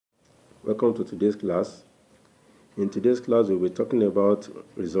Welcome to today's class. In today's class, we'll be talking about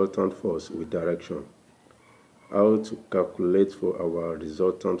resultant force with direction. How to calculate for our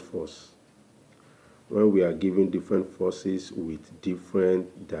resultant force when we are given different forces with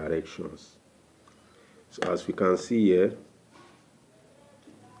different directions. So as we can see here,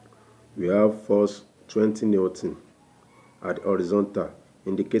 we have force 20 Newton at the horizontal,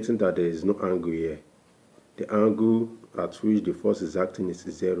 indicating that there is no angle here. The angle at which the force is acting is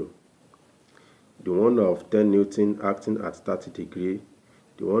 0. The one of 10 Newton acting at 30 degrees,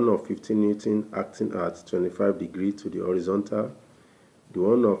 the one of 15 Newton acting at 25 degrees to the horizontal, the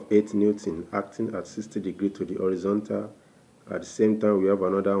one of 8 Newton acting at 60 degrees to the horizontal. At the same time, we have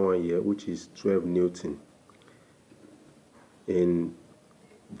another one here which is 12 Newton in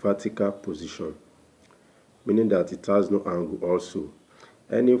vertical position, meaning that it has no angle also.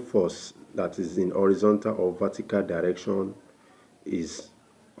 Any force that is in horizontal or vertical direction is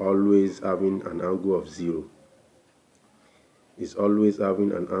always having an angle of 0.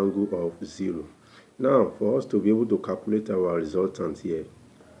 Now, for us to be able to calculate our resultant here,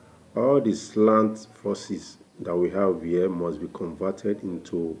 all the slant forces that we have here must be converted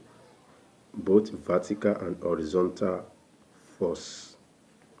into both vertical and horizontal force,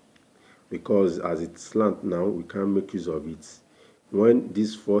 because as it's slant now, we can't make use of it. When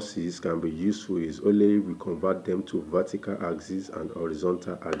these forces can be useful is only if we convert them to vertical axis and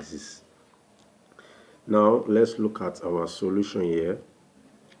horizontal axis. Now let's look at our solution here.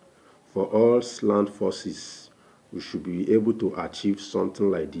 For all slant forces, we should be able to achieve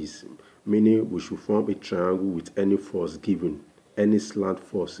something like this, meaning we should form a triangle with any force given, any slant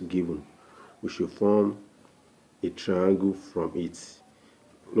force given. We should form a triangle from it.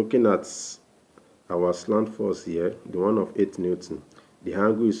 Looking at our slant force here, the one of 8 Newton, the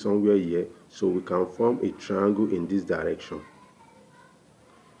angle is somewhere here, so we can form a triangle in this direction.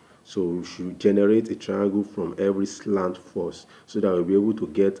 So we should generate a triangle from every slant force so that we'll be able to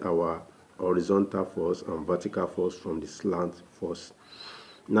get our horizontal force and vertical force from the slant force.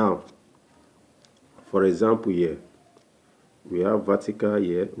 Now, for example here, we have vertical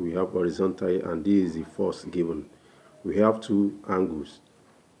here, we have horizontal here, and this is the force given. We have two angles.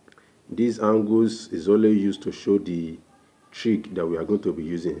 These angles is only used to show the trig that we are going to be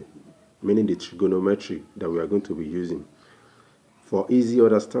using, meaning the trigonometry that we are going to be using. For easy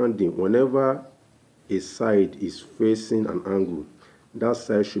understanding, whenever a side is facing an angle, that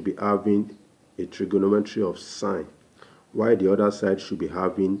side should be having a trigonometry of sine, while the other side should be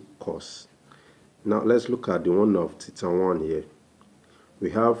having cos. Now let's look at the one of theta 1 here.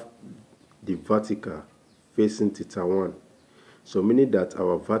 We have the vertical facing theta 1. So meaning that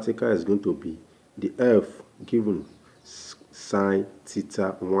our vertical is going to be the F given sine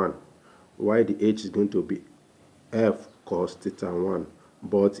theta 1, while the H is going to be F cos theta 1.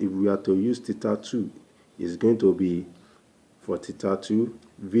 But if we are to use theta 2, it's going to be, for theta 2,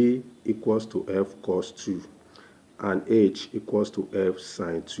 V equals to F cos 2 and H equals to F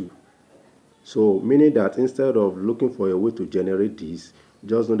sine 2. So meaning that instead of looking for a way to generate this,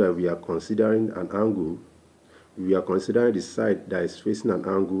 just know that we are considering an angle. We are considering the side that is facing an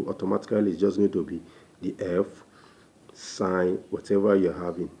angle. Automatically it's just going to be the F sine whatever you're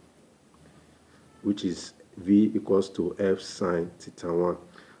having, which is V equals to F sine theta 1.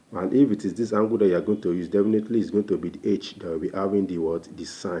 And if it is this angle that you are going to use, definitely it's going to be the H that will be having the what? The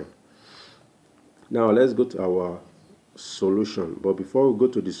sine. Now let's go to our solution. But before we go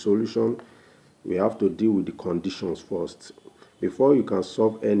to the solution, we have to deal with the conditions first. Before you can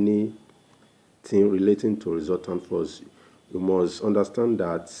solve anything relating to resultant force, you must understand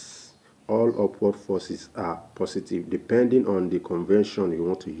that all upward forces are positive, depending on the convention you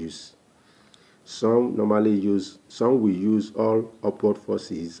want to use. Some will use all upward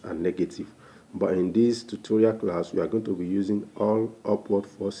forces are negative, but in this tutorial class we are going to be using all upward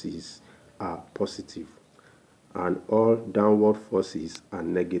forces are positive and all downward forces are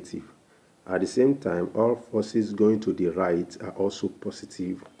negative. At the same time, all forces going to the right are also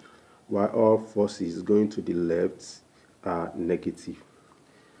positive, while all forces going to the left are negative.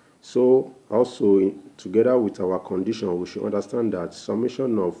 So also, together with our condition, we should understand that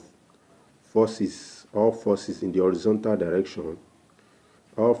summation of forces, all forces in the horizontal direction,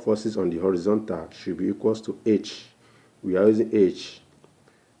 all forces on the horizontal should be equals to H. We are using H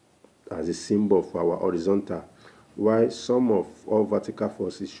as a symbol for our horizontal, while sum of all vertical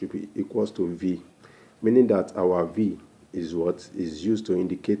forces should be equals to V, meaning that our V is what is used to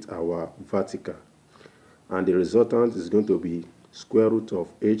indicate our vertical, and the resultant is going to be square root of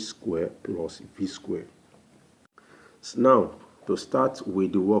H squared plus V squared. So now, to start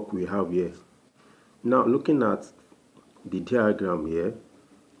with the work we have here. Now looking at the diagram here,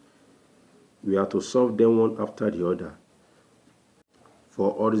 We have to solve them one after the other.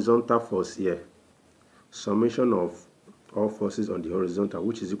 For horizontal force here, summation of all forces on the horizontal,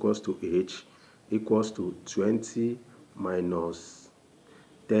 which is equals to H, equals to 20 minus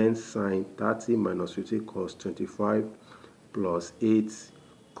 10 sine 30 minus 50 cos 25 plus 8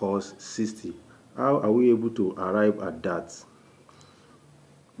 cos 60. How are we able to arrive at that?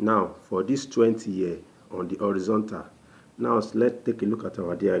 Now, for this 20 here on the horizontal, now let's take a look at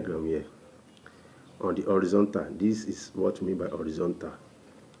our diagram here. On the horizontal, this is what we mean by horizontal.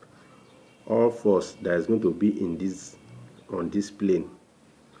 All force that is going to be in this on this plane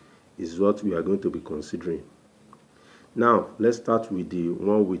is what we are going to be considering. Now let's start with the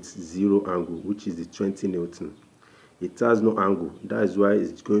one with zero angle, which is the 20 Newton. It has no angle, that is why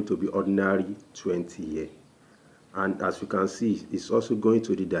it's going to be ordinary 20 here. And as you can see, it's also going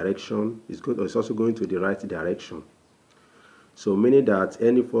to the direction, it's also going to the right direction. So meaning that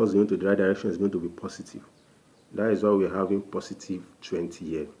any force going to the right direction is going to be positive. That is why we're having positive 20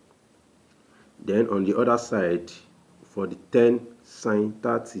 here. Then on the other side, for the 10 sine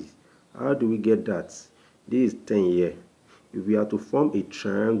 30, how do we get that? This is 10 here. If we are to form a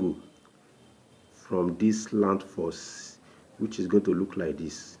triangle from this slant force, which is going to look like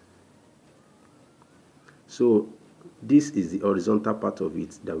this. So this is the horizontal part of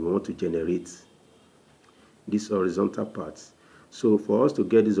it that we want to generate. This horizontal part. So for us to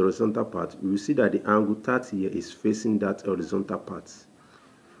get this horizontal part, we will see that the angle 30 here is facing that horizontal part.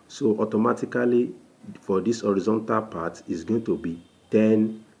 So automatically, for this horizontal part is going to be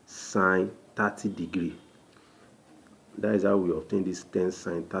 10 sine 30 degree. That is how we obtain this 10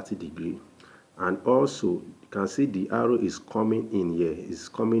 sine 30 degree. And also, you can see the arrow is coming in here.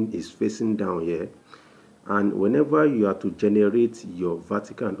 Is facing down here. And whenever you are to generate your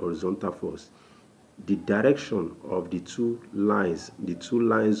vertical and horizontal force, the direction of the two lines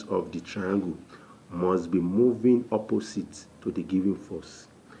of the triangle must be moving opposite to the given force.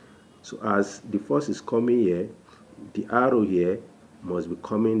 So as the force is coming here, the arrow here must be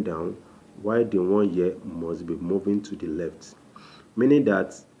coming down, while the one here must be moving to the left. Meaning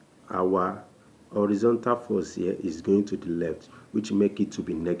that our horizontal force here is going to the left, which make it to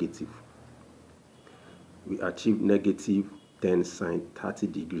be negative. We achieve negative 10 sine 30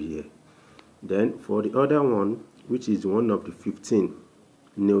 degree here. Then for the other one, which is one of the 15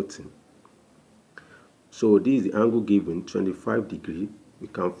 Newton. So this is the angle given, 25 degree. We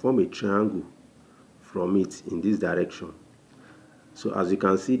can form a triangle from it in this direction. So as you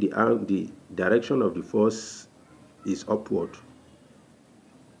can see, the direction of the force is upward,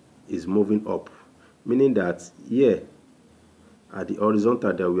 is moving up, meaning that here at the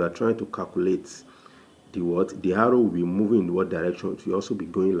horizontal that we are trying to calculate, the arrow will be moving in what direction. It will also be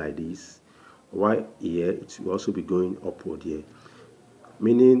going like this, while here it will also be going upward here,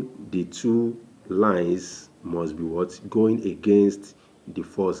 meaning the two lines must be going against the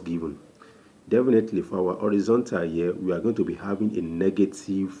force given. Definitely for our horizontal here, we are going to be having a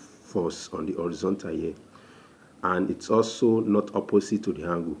negative force on the horizontal here, and it's also not opposite to the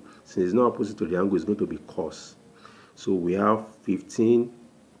angle. Since it's not opposite to the angle, it's going to be cos. So we have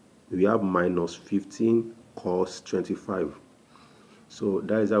minus 15 cos 25. So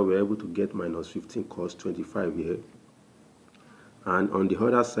that is how we're able to get minus 15 cos 25 here. And on the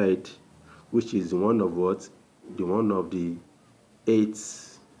other side, which is one of the 8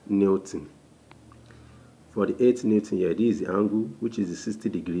 Newton. For the 8 Newton here, this is the angle, which is the 60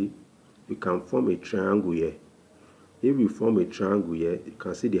 degree. We can form a triangle here. If we form a triangle here, you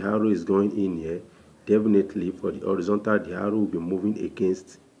can see the arrow is going in here. Definitely for the horizontal, the arrow will be moving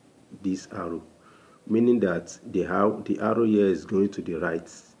against this arrow, meaning that the arrow here is going to the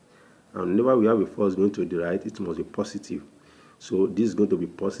right. And whenever we have a force going to the right, it must be positive. So this is going to be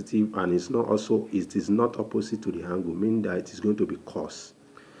positive, and it is not opposite to the angle, meaning that it is going to be cos.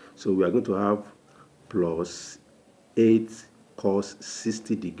 So we are going to have plus 8 cos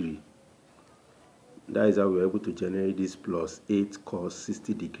 60 degree. That is how we are able to generate this plus 8 cos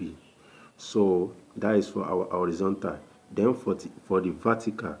 60 degree. So that is for our horizontal. Then for the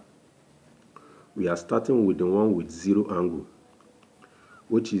vertical, we are starting with the one with zero angle,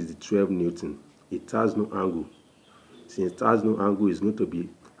 which is the 12 Newton. It has no angle. Since it has no angle, it's going to be,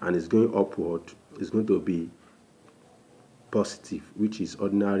 and it's going upward, it's going to be positive, which is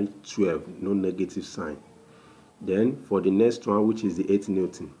ordinary 12, no negative sign. Then for the next one, which is the 8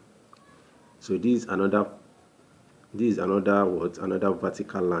 Newton. So this is another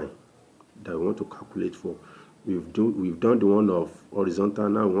vertical line that we want to calculate for. We've done the one of horizontal,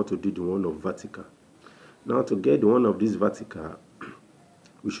 now we want to do the one of vertical. Now to get the one of this vertical,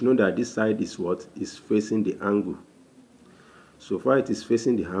 we should know that this side is facing the angle. So far it is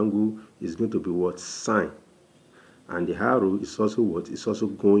facing the angle, is going to be what? Sine. And the arrow is also what? It's also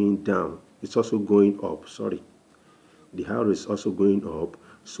going down. It's also going up, sorry. The arrow is also going up.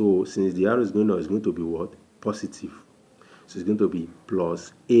 So since the arrow is going up, it's going to be what? Positive. So it's going to be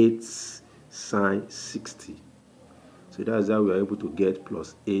plus 8 sine 60. So that's how we are able to get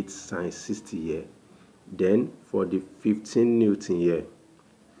plus 8 sine 60 here. Then for the 15 Newton here,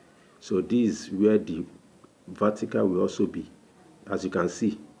 so this is where the vertical will also be. As you can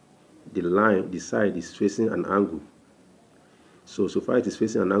see, the line, the side is facing an angle. So far it is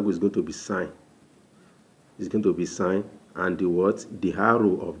facing an angle, is going to be sine. It's going to be sine, and the what? The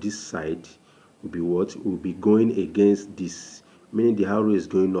arrow of this side will be what? Will be going against this, meaning the arrow is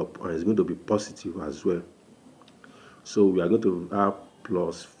going up, and it's going to be positive as well. So we are going to have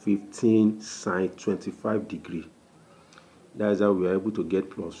plus 15 sine 25 degree. That is how we are able to get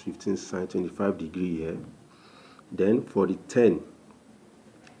plus 15 sine 25 degree here. Then for the 10,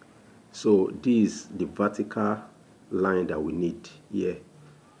 so this is the vertical line that we need here.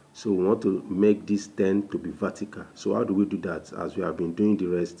 So we want to make this 10 to be vertical. So how do we do that? As we have been doing the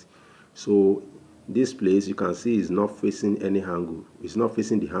rest. So this place, you can see, is not facing any angle. It's not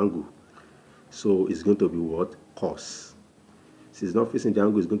facing the angle. So it's going to be what? Cos. Since it's not facing the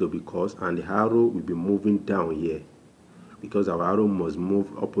angle, it's going to be cos, and the arrow will be moving down here, because our arrow must move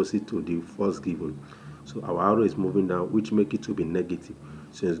opposite to the first given. So our arrow is moving down, which make it to be negative.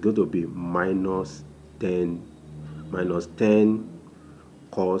 So it's going to be minus 10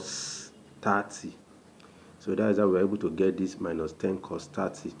 cos 30. So that is how we're able to get this minus 10 cos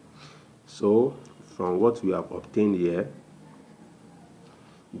 30. So from what we have obtained here,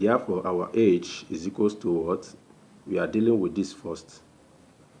 therefore our h is equals to what? We are dealing with this first.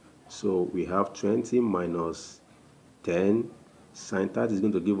 So we have 20 minus 10 sine 30 is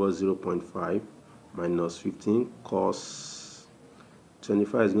going to give us 0.5, minus 15 cos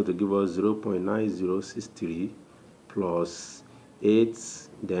 25 is going to give us 0.9063, plus 8,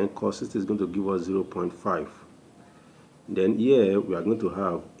 then cos 60 is going to give us 0.5. Then here we are going to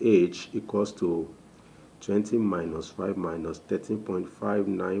have h equals to 20 minus 5 minus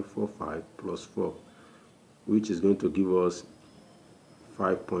 13.5945 plus 4, which is going to give us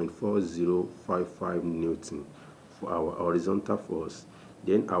 5.4055 Newton for our horizontal force.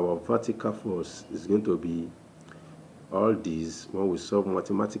 Then our vertical force is going to be all these. When we solve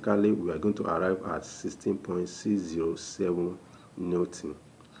mathematically, we are going to arrive at 16.607 Newton.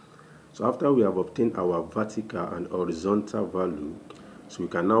 So after we have obtained our vertical and horizontal value, so we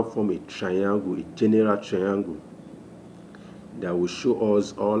can now form a triangle, a general triangle, that will show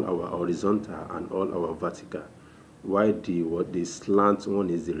us all our horizontal and all our vertical. Why the slant one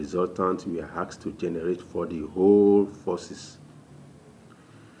is the resultant we are asked to generate for the whole forces.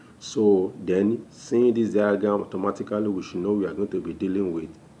 So then, seeing this diagram, automatically we should know we are going to be dealing with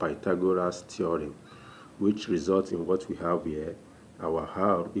Pythagoras theorem, which results in what we have here. Our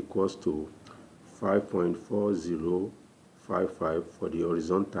R equals to 5.4055 for the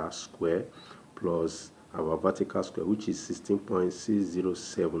horizontal square, plus our vertical square, which is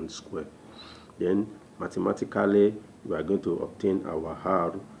 16.607 square. Then mathematically we are going to obtain our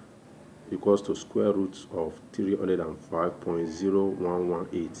R equals to square root of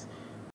 305.0118.